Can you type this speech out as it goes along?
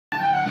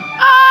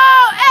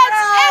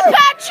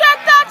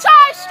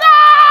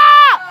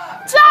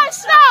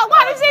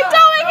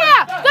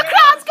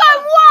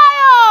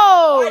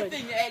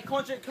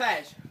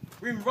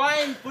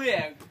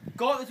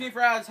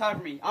title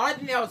for me. I don't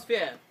think that was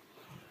fair.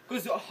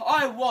 Because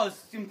I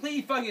was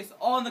completely focused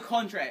on the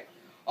contract.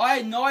 I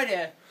had no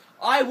idea.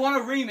 I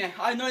want a rematch.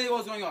 I had no idea what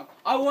was going on.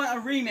 I want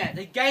a rematch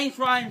against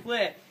Ryan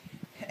Flair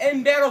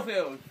in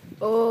Battlefield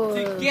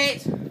to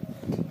get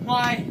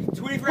my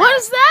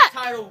 24-hour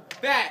title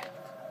back.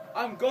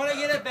 I'm gonna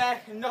get it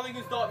back and nothing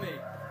can stop me.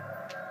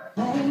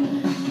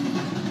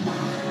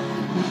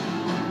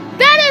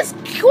 That is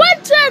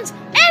Quentin's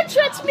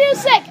entrance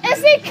music!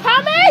 Is he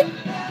coming?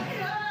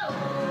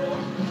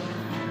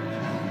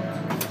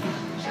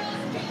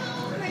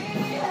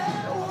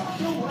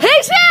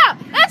 He's here!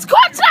 It's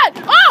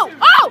Quentin! Oh,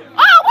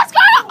 what's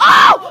going on?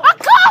 Oh, a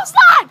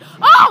clothesline!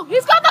 Oh,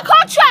 he's got the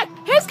contract!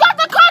 He's got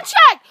the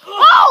contract!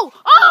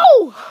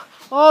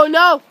 Oh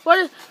no, what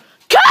is...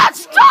 Can't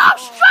stop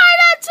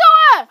straight into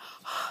it!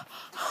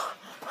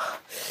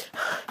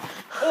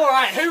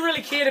 Alright, who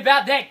really cared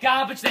about that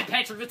garbage that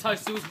Patrick the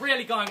Toaster was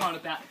really going on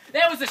about?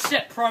 That was a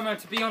shit promo,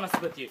 to be honest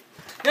with you.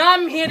 Now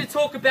I'm here to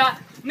talk about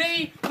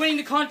me winning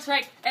the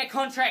contract at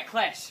Contract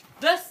Clash.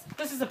 This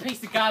is a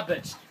piece of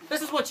garbage.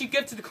 This is what you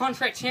give to the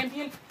contract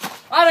champion?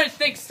 I don't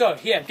think so.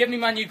 Here, give me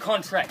my new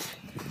contract.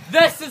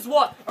 This is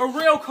what a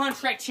real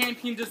contract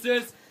champion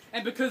deserves,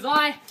 and because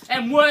I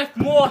am worth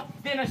more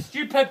than a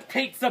stupid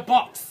pizza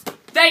box.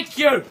 Thank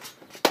you!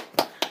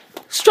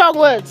 Strong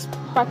words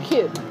by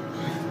Q.